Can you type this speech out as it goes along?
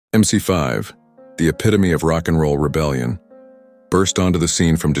MC5, the epitome of rock and roll rebellion, burst onto the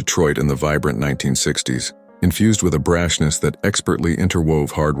scene from Detroit in the vibrant 1960s, infused with a brashness that expertly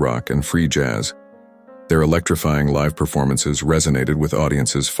interwove hard rock and free jazz. Their electrifying live performances resonated with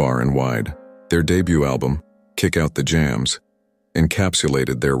audiences far and wide. Their debut album, Kick Out the Jams,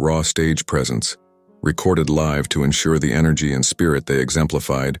 encapsulated their raw stage presence, recorded live to ensure the energy and spirit they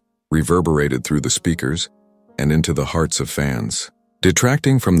exemplified reverberated through the speakers and into the hearts of fans.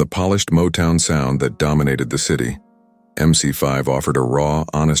 Detracting from the polished Motown sound that dominated the city, MC5 offered a raw,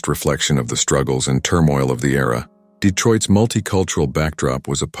 honest reflection of the struggles and turmoil of the era. Detroit's multicultural backdrop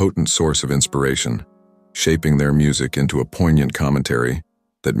was a potent source of inspiration, shaping their music into a poignant commentary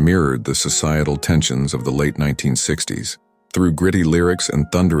that mirrored the societal tensions of the late 1960s. Through gritty lyrics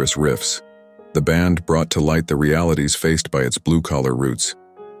and thunderous riffs, the band brought to light the realities faced by its blue-collar roots,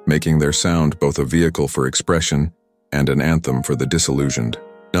 making their sound both a vehicle for expression and an anthem for the disillusioned.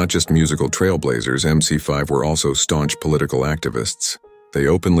 Not just musical trailblazers, MC5 were also staunch political activists. They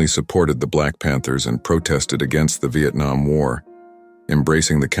openly supported the Black Panthers and protested against the Vietnam War,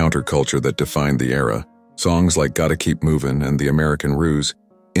 embracing the counterculture that defined the era. Songs like Gotta Keep Movin' and The American Ruse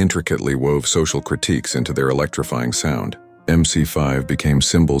intricately wove social critiques into their electrifying sound. MC5 became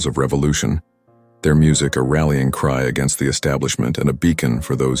symbols of revolution, their music a rallying cry against the establishment and a beacon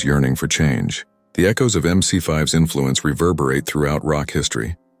for those yearning for change. The echoes of MC5's influence reverberate throughout rock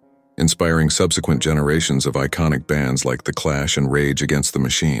history, inspiring subsequent generations of iconic bands like The Clash and Rage Against the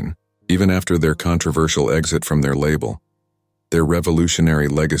Machine. Even after their controversial exit from their label, their revolutionary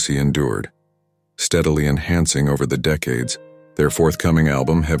legacy endured, steadily enhancing over the decades. Their forthcoming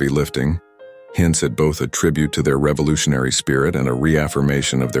album, Heavy Lifting, hints at both a tribute to their revolutionary spirit and a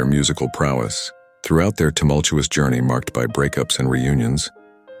reaffirmation of their musical prowess. Throughout their tumultuous journey marked by breakups and reunions,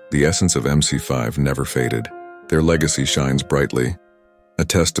 the essence of MC5 never faded. Their legacy shines brightly, a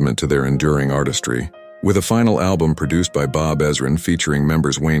testament to their enduring artistry. With a final album produced by Bob Ezrin featuring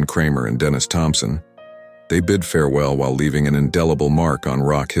members Wayne Kramer and Dennis Thompson, they bid farewell while leaving an indelible mark on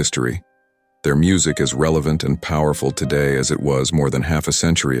rock history. Their music is relevant and powerful today as it was more than half a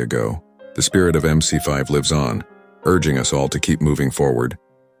century ago. The spirit of MC5 lives on, urging us all to keep moving forward,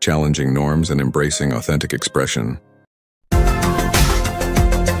 challenging norms and embracing authentic expression.